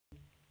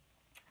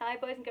Hi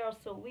boys and girls,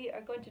 so we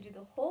are going to do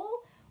the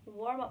whole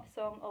warm-up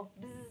song of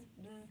Bzz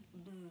Bzz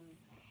Bzz.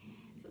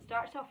 So it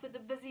starts off with the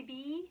busy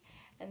bee,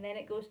 and then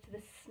it goes to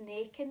the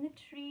snake in the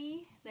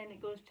tree, then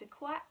it goes to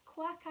quack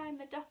quack, I'm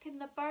a duck in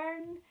the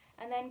barn,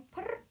 and then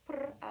purr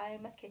purr,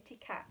 I'm a kitty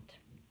cat.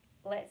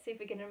 Let's see if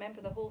we can remember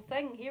the whole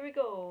thing. Here we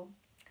go.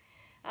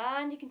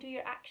 And you can do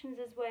your actions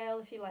as well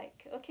if you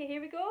like. Okay,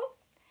 here we go.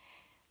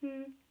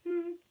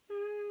 Ready,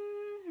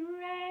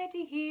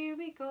 here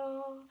we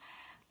go.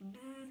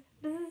 Bzz,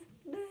 bzz,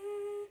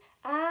 bzz,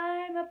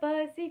 I'm a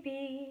buzzy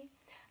bee.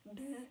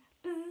 Bzz,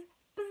 bzz,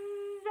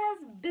 bzz,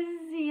 as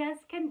busy as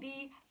can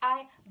be.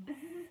 I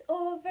bzz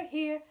over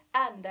here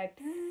and I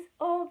bzz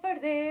over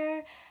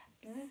there.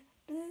 Bzz,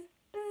 bzz,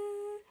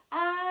 bzz,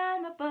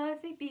 I'm a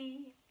buzzy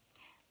bee.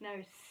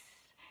 Now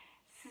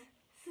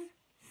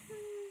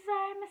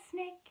I'm a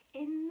snake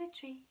in the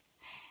tree.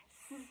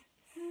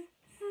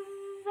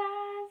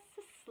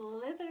 As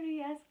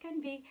slithery as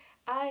can be.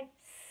 I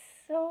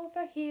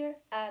over here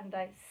and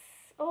I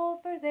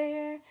over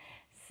there.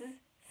 I'm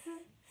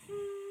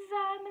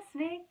a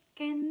snake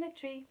in the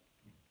tree.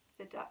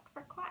 The duck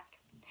for quack.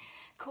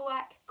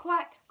 Quack,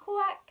 quack,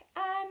 quack,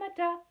 I'm a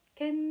duck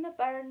in the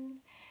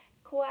barn.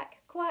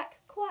 Quack, quack,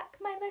 quack,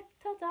 my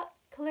little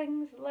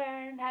ducklings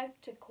learn how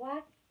to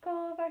quack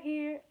over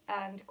here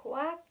and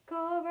quack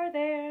over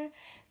there.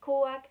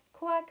 Quack,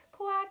 quack,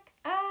 quack,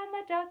 I'm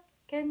a duck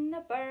in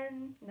the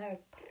barn. Now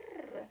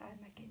purr,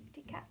 I'm a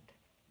kitty cat.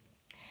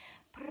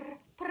 Purr,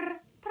 purr,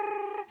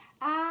 purr,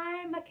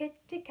 I'm a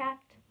kitty cat.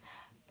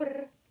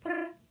 Purr,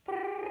 purr,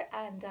 purr,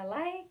 and I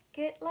like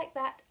it like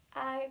that.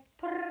 I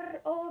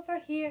purr over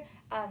here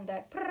and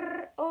I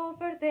purr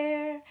over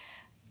there.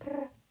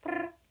 Purr,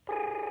 purr,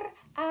 purr,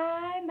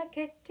 I'm a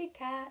kitty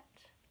cat.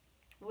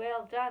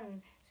 Well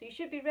done. So you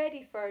should be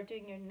ready for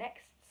doing your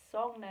next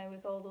song now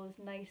with all those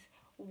nice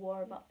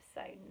warm-up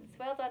sounds.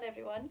 Well done,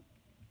 everyone.